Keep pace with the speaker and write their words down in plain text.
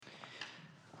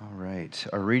All right.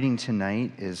 Our reading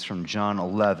tonight is from John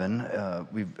 11.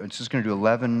 We're just going to do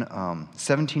 11,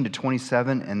 17 to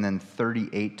 27, and then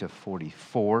 38 to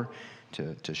 44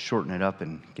 to shorten it up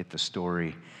and get the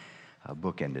story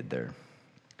bookended there.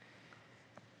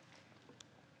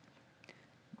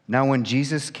 Now when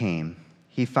Jesus came,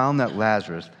 he found that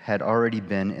Lazarus had already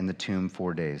been in the tomb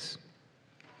 4 days.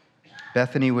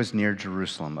 Bethany was near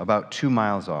Jerusalem, about 2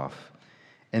 miles off.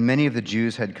 And many of the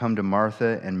Jews had come to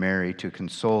Martha and Mary to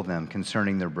console them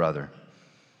concerning their brother.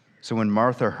 So when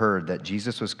Martha heard that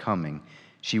Jesus was coming,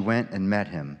 she went and met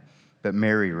him, but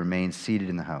Mary remained seated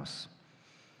in the house.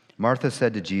 Martha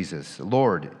said to Jesus,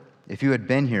 "Lord, if you had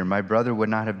been here, my brother would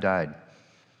not have died.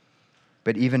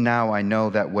 But even now I know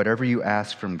that whatever you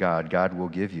ask from God, God will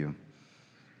give you."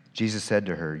 Jesus said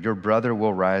to her, "Your brother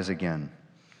will rise again."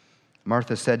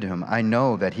 Martha said to him, "I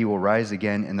know that he will rise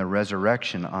again in the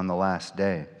resurrection on the last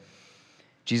day."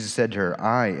 Jesus said to her,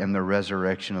 "I am the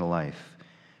resurrection and the life.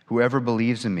 Whoever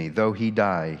believes in me, though he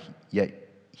die, yet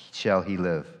shall he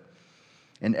live.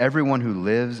 And everyone who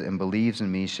lives and believes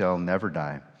in me shall never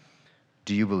die.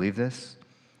 Do you believe this?"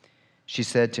 She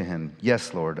said to him,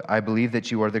 "Yes, Lord, I believe that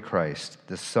you are the Christ,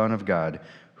 the Son of God,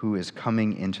 who is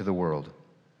coming into the world."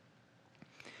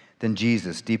 Then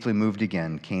Jesus, deeply moved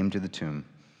again, came to the tomb.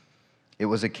 It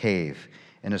was a cave,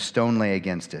 and a stone lay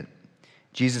against it.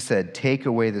 Jesus said, "Take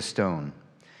away the stone."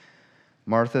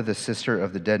 Martha, the sister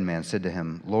of the dead man, said to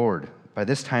him, "Lord, by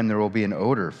this time there will be an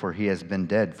odor, for he has been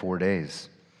dead 4 days."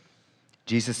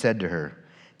 Jesus said to her,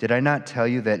 "Did I not tell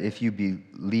you that if you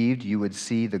believed, you would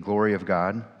see the glory of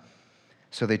God?"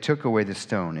 So they took away the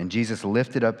stone, and Jesus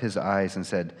lifted up his eyes and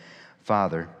said,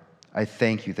 "Father, I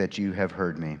thank you that you have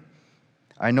heard me.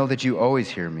 I know that you always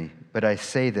hear me, but I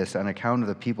say this on account of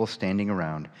the people standing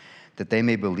around, that they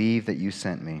may believe that you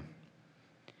sent me."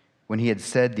 When he had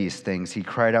said these things, he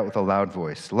cried out with a loud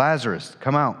voice, "Lazarus,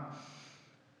 come out!"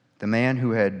 The man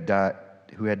who had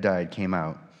died came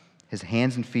out, his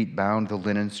hands and feet bound with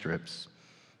linen strips,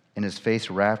 and his face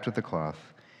wrapped with a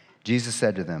cloth. Jesus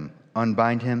said to them,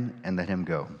 "Unbind him and let him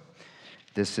go."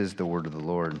 This is the word of the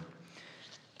Lord.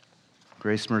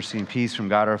 Grace, mercy, and peace from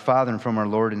God our Father and from our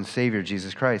Lord and Savior,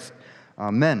 Jesus Christ.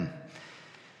 Amen.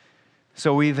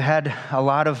 So we've had a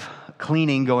lot of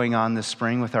cleaning going on this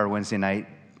spring with our Wednesday night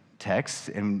texts,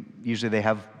 and usually they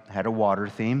have had a water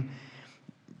theme.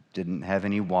 Didn't have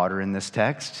any water in this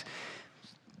text,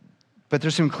 but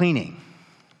there's some cleaning,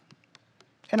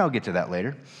 and I'll get to that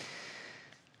later.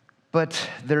 But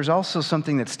there's also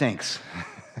something that stinks.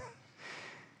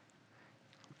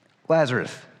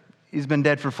 Lazarus. He's been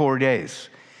dead for 4 days.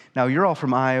 Now, you're all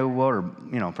from Iowa or,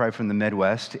 probably from the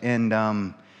Midwest. And,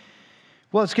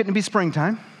 it's getting to be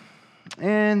springtime.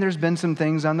 And there's been some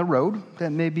things on the road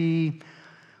that maybe,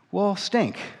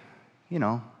 stink.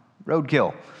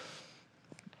 Roadkill.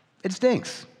 It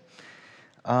stinks.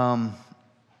 In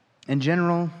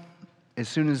general, as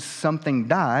soon as something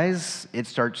dies, it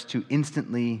starts to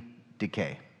instantly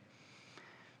decay.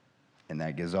 And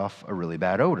that gives off a really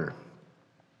bad odor.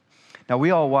 Now,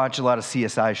 we all watch a lot of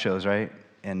CSI shows, right?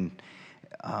 And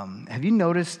have you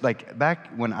noticed, back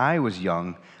when I was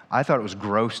young, I thought it was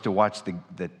gross to watch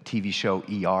the TV show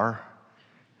ER.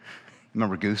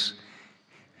 Remember Goose?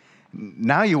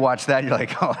 Now you watch that, you're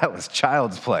like, oh, that was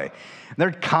child's play.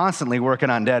 They're constantly working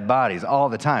on dead bodies all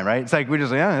the time, right? It's like we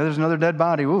just, there's another dead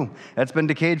body. Ooh, that's been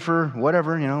decayed for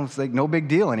whatever, it's like no big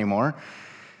deal anymore.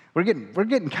 We're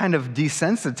getting kind of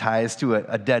desensitized to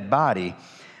a dead body.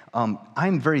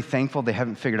 I'm very thankful they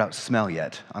haven't figured out smell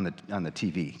yet on the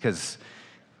TV, because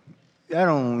I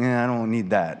don't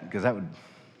need that, because I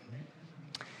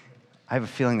have a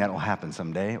feeling that will happen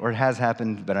someday, or it has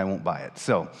happened, but I won't buy it.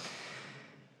 So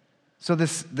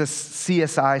this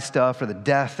CSI stuff, or the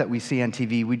death that we see on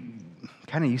TV, we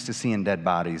kind of used to seeing dead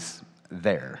bodies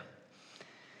there.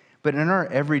 But in our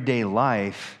everyday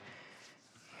life,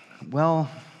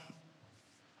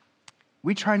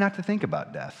 we try not to think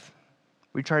about death.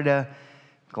 We try to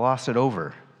gloss it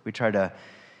over. We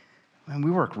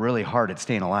work really hard at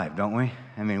staying alive, don't we?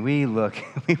 We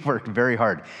work very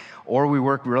hard. Or we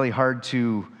work really hard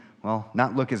to,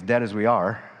 not look as dead as we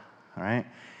are, all right?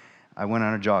 I went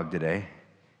on a jog today.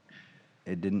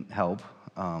 It didn't help.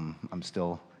 I'm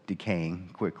still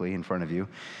decaying quickly in front of you.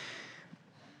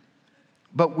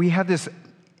 But we have this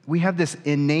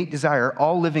innate desire.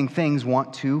 All living things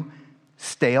want to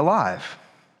stay alive.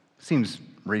 Seems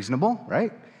reasonable,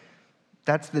 right?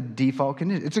 That's the default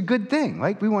condition. It's a good thing.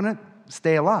 We want to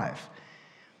stay alive.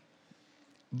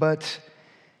 But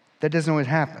that doesn't always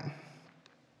happen.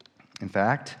 In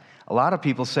fact, a lot of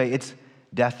people say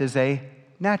death is a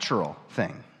natural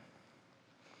thing.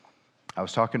 I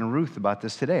was talking to Ruth about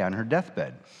this today on her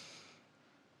deathbed.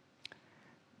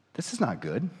 This is not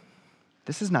good.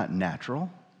 This is not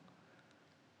natural.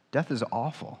 Death is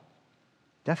awful.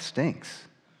 Death stinks.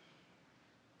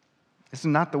 This is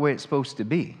not the way it's supposed to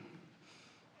be.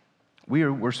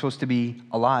 We're supposed to be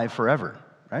alive forever,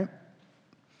 right?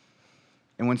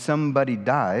 And when somebody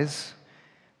dies,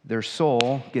 their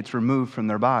soul gets removed from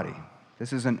their body.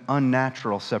 This is an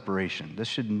unnatural separation. This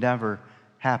should never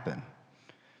happen.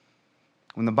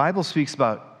 When the Bible speaks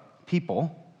about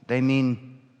people, they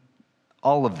mean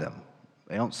all of them.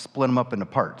 They don't split them up into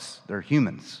parts. They're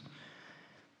humans.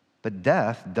 But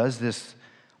death does this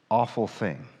awful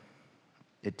thing.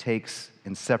 It takes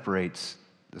and separates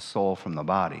the soul from the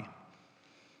body.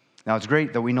 Now, it's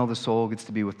great that we know the soul gets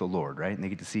to be with the Lord, right? And they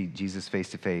get to see Jesus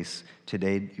face to face.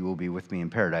 Today, you will be with me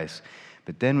in paradise.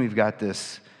 But then we've got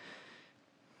this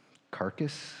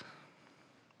carcass,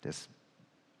 this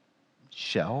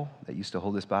shell that used to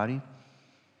hold this body.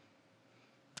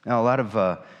 Now, a lot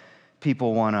of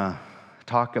people want to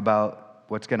talk about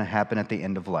what's going to happen at the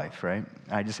end of life, right?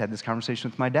 I just had this conversation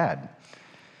with my dad,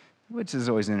 which is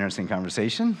always an interesting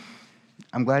conversation.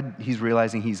 I'm glad he's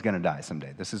realizing he's going to die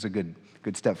someday. This is a good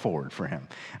step forward for him.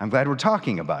 I'm glad we're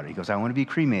talking about it. He goes, I want to be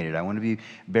cremated. I want to be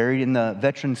buried in the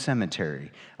veteran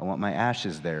cemetery. I want my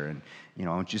ashes there. And, I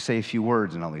want you to say a few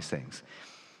words and all these things.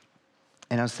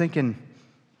 And I was thinking,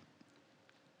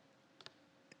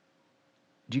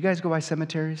 do you guys go by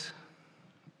cemeteries?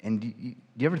 And do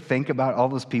you ever think about all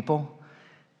those people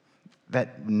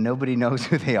that nobody knows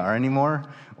who they are anymore?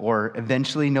 Or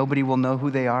eventually nobody will know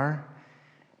who they are?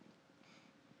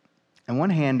 On one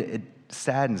hand, it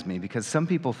saddens me because some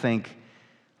people think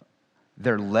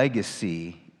their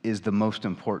legacy is the most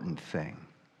important thing,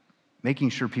 making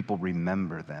sure people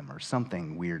remember them or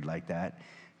something weird like that.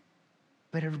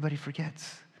 But everybody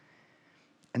forgets.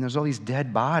 And there's all these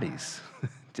dead bodies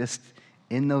just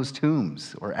in those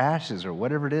tombs or ashes or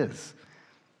whatever it is.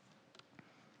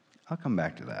 I'll come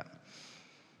back to that.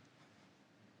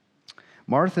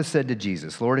 Martha said to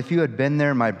Jesus, Lord, if you had been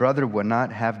there, my brother would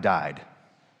not have died.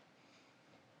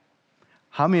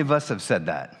 How many of us have said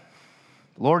that?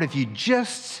 Lord, if you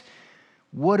just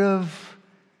would have,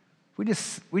 we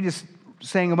just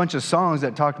sang a bunch of songs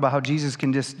that talked about how Jesus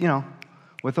can just,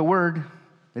 with a word,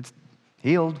 it's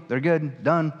healed, they're good,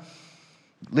 done.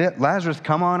 Lazarus,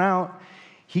 come on out.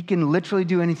 He can literally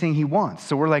do anything he wants.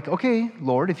 So we're like, okay,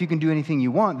 Lord, if you can do anything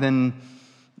you want, then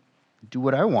do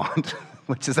what I want,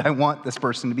 which is I want this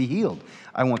person to be healed.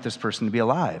 I want this person to be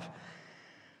alive.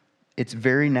 It's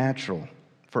very natural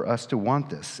for us to want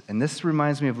this. And this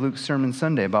reminds me of Luke's sermon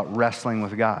Sunday about wrestling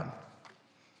with God.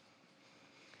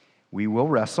 We will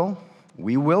wrestle,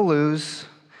 we will lose,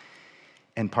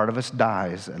 and part of us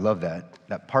dies. I love that.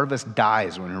 That part of us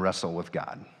dies when we wrestle with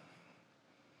God.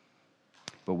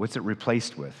 But what's it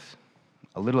replaced with?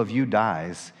 A little of you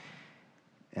dies,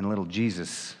 and a little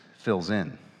Jesus fills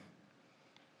in.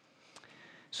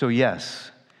 So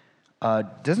yes,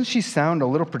 doesn't she sound a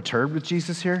little perturbed with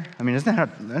Jesus here? I mean,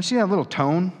 doesn't she have a little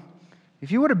tone?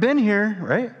 If you would have been here,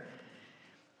 right?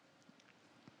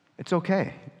 It's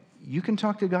okay. You can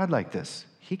talk to God like this.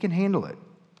 He can handle it.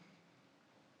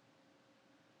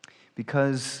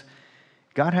 Because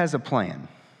God has a plan.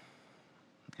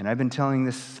 And I've been telling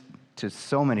this to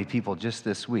so many people just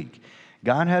this week.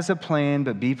 God has a plan,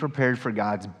 but be prepared for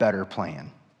God's better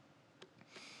plan.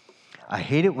 I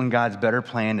hate it when God's better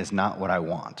plan is not what I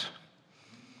want,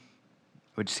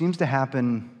 which seems to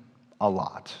happen a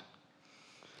lot.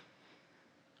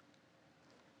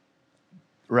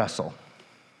 Wrestle.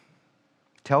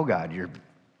 Tell God you're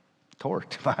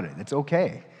torqued about it. It's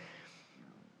okay.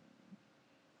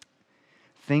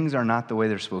 Things are not the way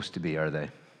they're supposed to be, are they?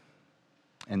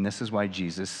 And this is why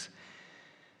Jesus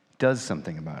does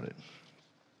something about it.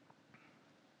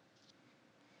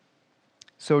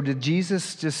 So did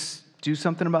Jesus just do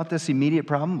something about this immediate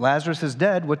problem? Lazarus is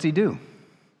dead. What's he do?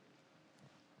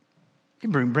 He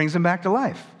brings him back to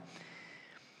life.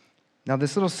 Now,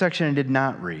 this little section I did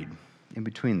not read in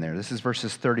between there. This is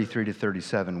verses 33 to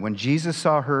 37. When Jesus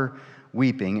saw her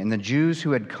weeping, and the Jews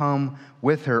who had come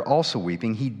with her also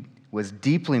weeping, he was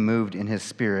deeply moved in his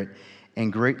spirit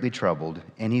and greatly troubled.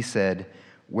 And he said,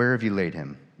 "Where have you laid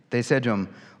him?" They said to him,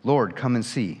 "Lord, come and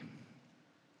see."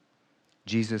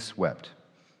 Jesus wept.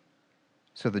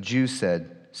 So the Jews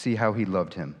said, "See how he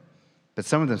loved him." But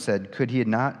some of them said, could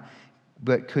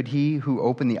he who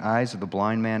opened the eyes of the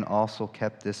blind man also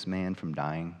kept this man from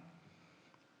dying?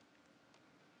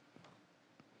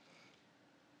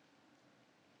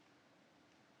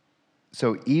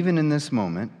 So even in this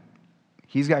moment,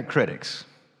 he's got critics.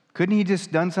 Couldn't he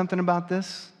just done something about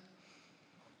this?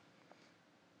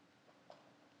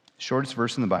 Shortest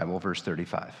verse in the Bible, verse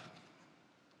 35.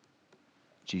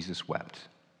 Jesus wept.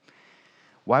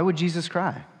 Why would Jesus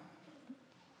cry?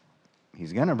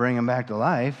 He's going to bring him back to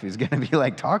life. He's going to be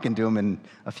like talking to him in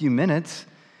a few minutes.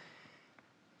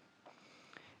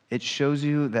 It shows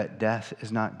you that death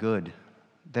is not good,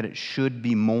 that it should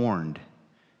be mourned.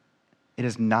 It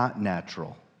is not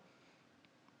natural.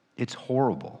 It's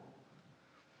horrible.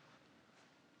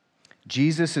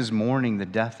 Jesus is mourning the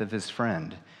death of his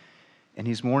friend, and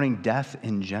he's mourning death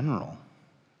in general.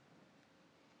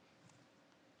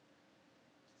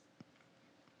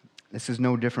 This is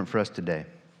no different for us today.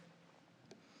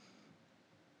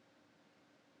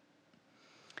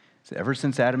 So ever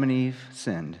since Adam and Eve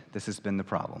sinned, this has been the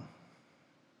problem.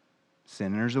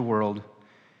 Sin enters the world,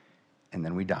 and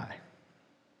then we die.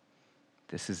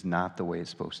 This is not the way it's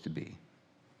supposed to be.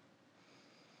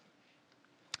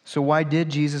 So why did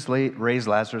Jesus raise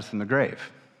Lazarus from the grave?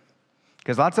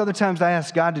 Because lots of other times I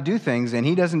ask God to do things, and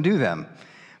he doesn't do them.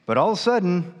 But all of a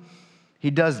sudden,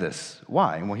 he does this.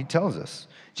 Why? Well, he tells us.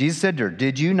 Jesus said to her,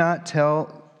 Did I not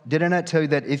tell you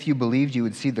that if you believed, you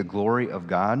would see the glory of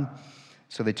God?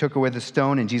 So they took away the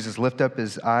stone, and Jesus lifted up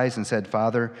his eyes and said,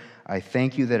 Father, I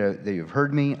thank you that you have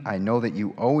heard me. I know that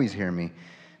you always hear me.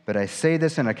 But I say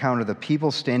this on account of the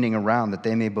people standing around, that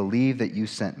they may believe that you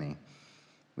sent me.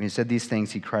 When he said these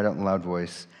things, he cried out in a loud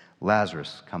voice,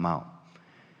 Lazarus, come out.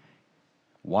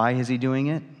 Why is he doing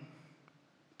it?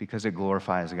 Because it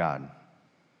glorifies God.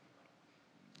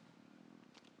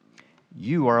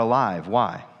 You are alive.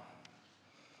 Why?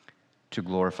 To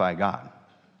glorify God.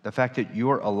 The fact that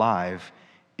you're alive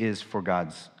is for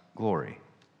God's glory.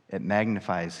 It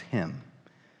magnifies him.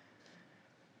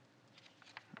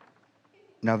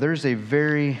 Now,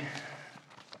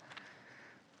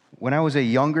 when I was a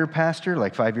younger pastor,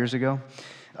 like 5 years ago,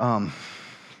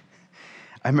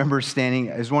 I remember standing,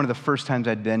 it was one of the first times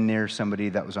I'd been near somebody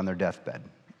that was on their deathbed,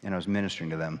 and I was ministering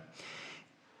to them.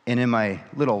 And in my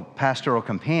little pastoral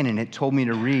companion, it told me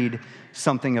to read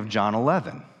something of John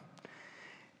 11.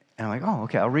 And I'm like, oh,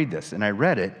 okay, I'll read this. And I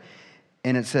read it,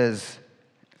 and it says,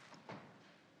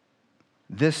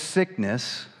 this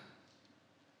sickness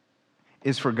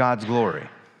is for God's glory.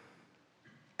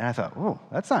 And I thought, oh,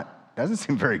 doesn't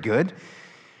seem very good.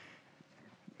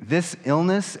 This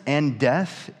illness and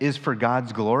death is for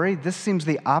God's glory. This seems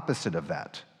the opposite of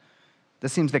that.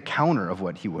 This seems the counter of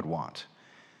what he would want.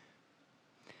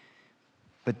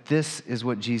 But this is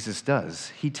what Jesus does.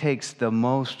 He takes the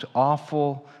most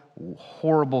awful,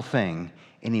 horrible thing,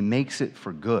 and he makes it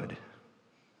for good.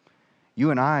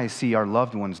 You and I see our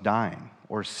loved ones dying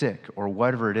or sick or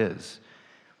whatever it is.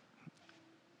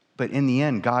 But in the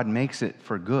end, God makes it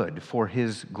for good, for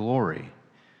his glory.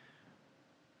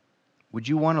 Would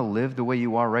you want to live the way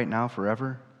you are right now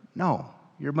forever? No,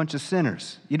 you're a bunch of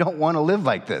sinners. You don't want to live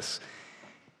like this.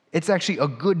 It's actually a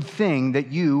good thing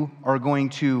that you are going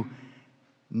to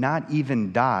not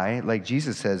even die, like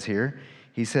Jesus says here.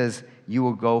 He says, you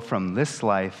will go from this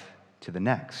life to the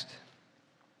next.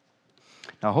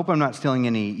 Now, I hope I'm not stealing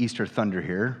any Easter thunder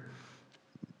here.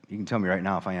 You can tell me right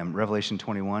now if I am. Revelation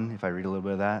 21, if I read a little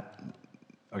bit of that.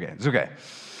 Okay, it's okay.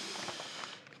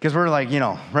 Because we're like,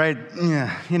 right?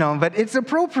 Yeah, but it's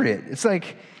appropriate. It's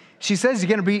like, she says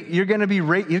you're going to be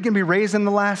raised in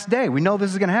the last day. We know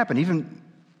this is going to happen.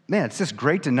 Man, it's just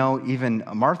great to know even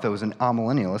Martha was an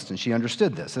amillennialist and she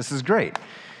understood this. This is great.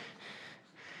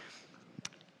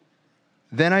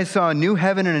 Then I saw a new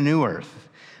heaven and a new earth.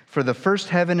 For the first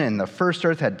heaven and the first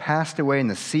earth had passed away, and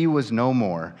the sea was no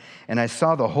more. And I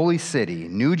saw the holy city,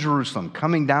 New Jerusalem,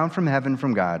 coming down from heaven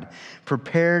from God,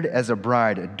 prepared as a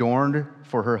bride adorned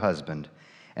for her husband.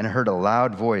 And I heard a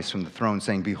loud voice from the throne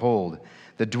saying, Behold,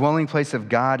 the dwelling place of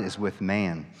God is with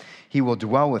man. He will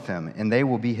dwell with them, and they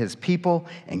will be his people,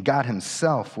 and God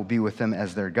himself will be with them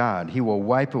as their God. He will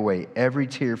wipe away every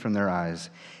tear from their eyes,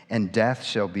 and death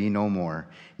shall be no more.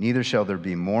 Neither shall there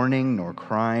be mourning, nor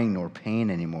crying, nor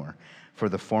pain anymore, for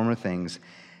the former things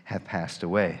have passed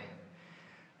away.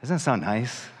 Doesn't that sound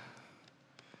nice?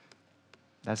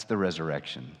 That's the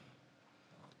resurrection.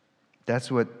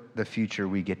 That's what the future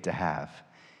we get to have.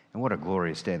 And what a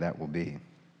glorious day that will be.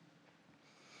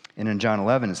 And in John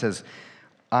 11, it says,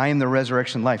 I am the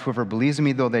resurrection and life. Whoever believes in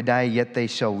me, though they die, yet they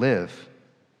shall live.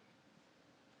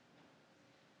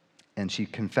 And she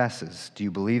confesses, do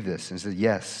you believe this? And says,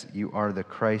 yes, you are the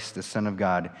Christ, the Son of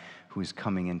God, who is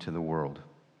coming into the world.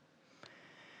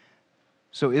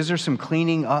 So is there some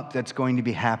cleaning up that's going to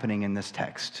be happening in this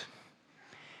text?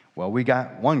 Well, we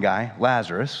got one guy,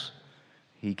 Lazarus.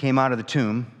 He came out of the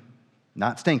tomb,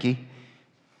 not stinky.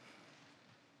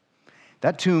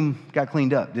 That tomb got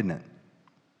cleaned up, didn't it?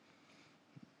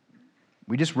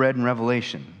 We just read in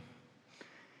Revelation.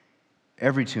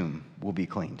 every tomb will be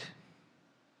cleaned.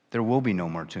 There will be no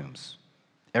more tombs.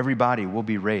 Every body will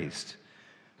be raised.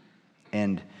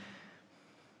 And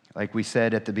like we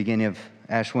said at the beginning of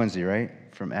Ash Wednesday, right?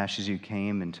 From ashes you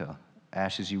came, and to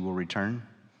ashes you will return.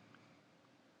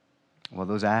 Well,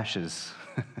 those ashes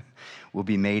will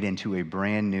be made into a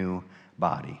brand new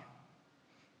body.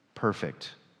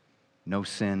 Perfect. No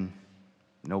sin,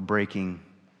 no breaking,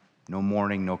 no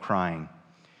mourning, no crying.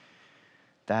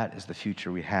 That is the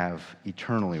future we have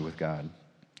eternally with God.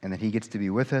 And that he gets to be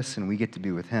with us and we get to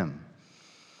be with him.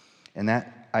 And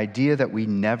that idea that we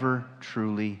never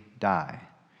truly die.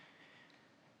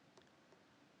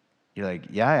 You're like,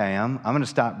 yeah, I am. I'm going to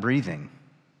stop breathing.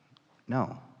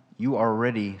 No, you are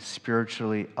already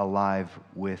spiritually alive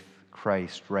with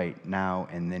Christ right now,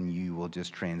 and then you will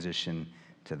just transition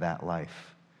to that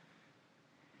life.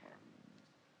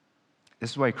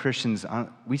 This is why Christians,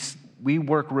 we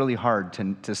work really hard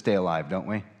to stay alive, don't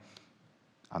we?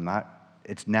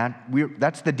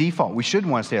 That's the default. We should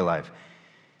want to stay alive.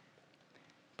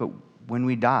 But when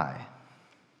we die,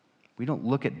 we don't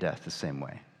look at death the same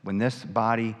way. When this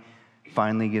body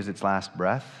finally gives its last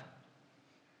breath,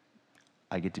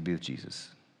 I get to be with Jesus.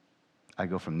 I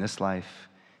go from this life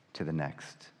to the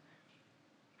next.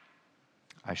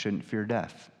 I shouldn't fear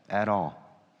death at all.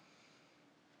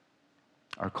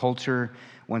 Our culture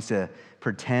wants to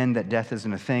pretend that death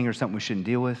isn't a thing or something we shouldn't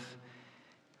deal with.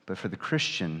 But for the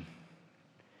Christian,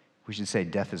 we should say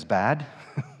death is bad.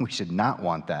 We should not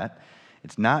want that.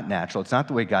 It's not natural. It's not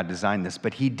the way God designed this.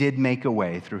 But he did make a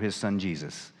way through his son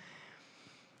Jesus.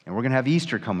 And we're going to have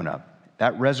Easter coming up.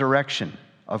 That resurrection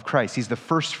of Christ. He's the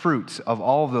first fruits of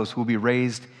all of those who will be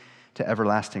raised to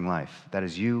everlasting life. That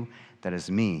is you. That is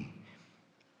me.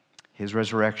 His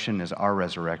resurrection is our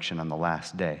resurrection on the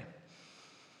last day.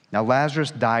 Now,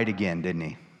 Lazarus died again, didn't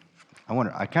he? When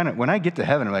I get to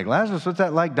heaven, I'm like, Lazarus, what's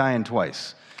that like dying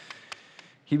twice?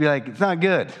 He'd be like, it's not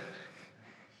good.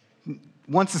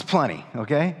 Once is plenty,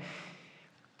 okay?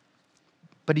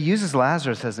 But he uses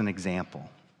Lazarus as an example.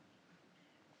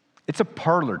 It's a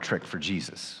parlor trick for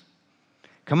Jesus.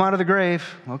 Come out of the grave.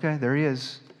 Okay, there he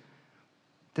is.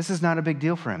 This is not a big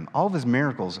deal for him. All of his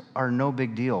miracles are no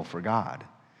big deal for God.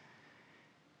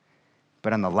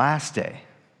 But on the last day,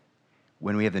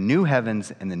 when we have the new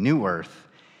heavens and the new earth,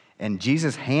 and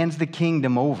Jesus hands the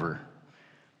kingdom over,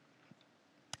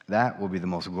 that will be the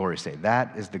most glorious day.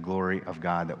 That is the glory of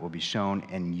God that will be shown,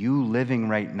 and you living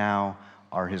right now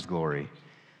are his glory.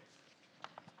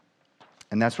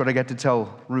 And that's what I got to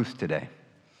tell Ruth today.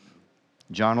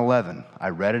 John 11, I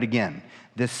read it again.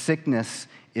 This sickness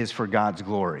is for God's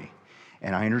glory.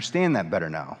 And I understand that better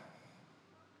now.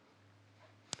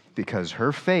 Because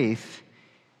her faith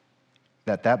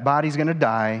that body's going to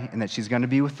die and that she's going to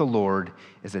be with the Lord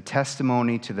is a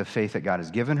testimony to the faith that God has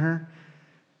given her,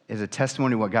 is a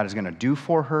testimony to what God is going to do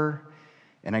for her.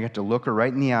 And I got to look her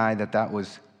right in the eye that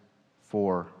was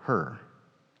for her.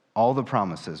 All the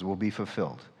promises will be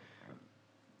fulfilled.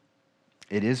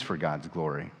 It is for God's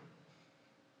glory.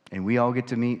 And we all get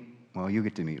to meet, you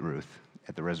get to meet Ruth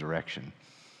at the resurrection.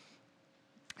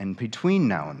 And between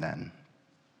now and then,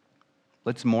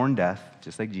 let's mourn death,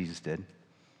 just like Jesus did.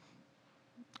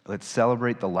 Let's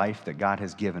celebrate the life that God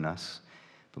has given us.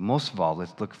 But most of all,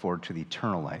 let's look forward to the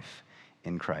eternal life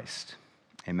in Christ.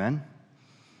 Amen?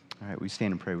 All right, will you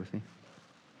stand and pray with me?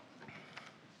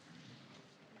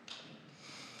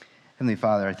 Heavenly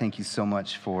Father, I thank you so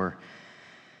much for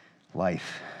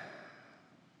life.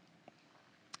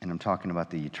 And I'm talking about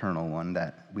the eternal one,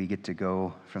 that we get to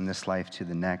go from this life to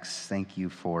the next. Thank you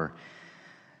for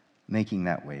making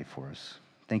that way for us.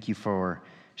 Thank you for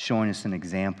showing us an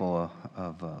example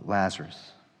of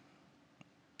Lazarus,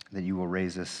 that you will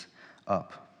raise us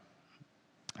up.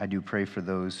 I do pray for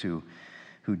those who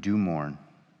do mourn.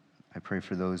 I pray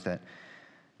for those that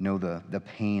know the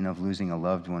pain of losing a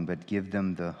loved one, but give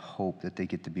them the hope that they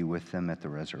get to be with them at the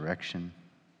resurrection.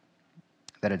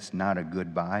 That it's not a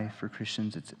goodbye for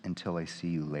Christians, it's until I see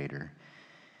you later.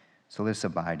 So let's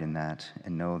abide in that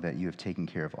and know that you have taken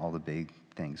care of all the big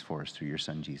things for us through your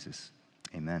Son, Jesus.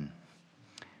 Amen.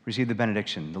 Receive the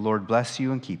benediction. The Lord bless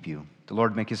you and keep you. The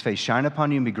Lord make his face shine upon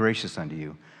you and be gracious unto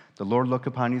you. The Lord look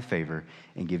upon you with favor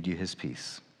and give you his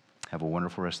peace. Have a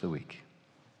wonderful rest of the week.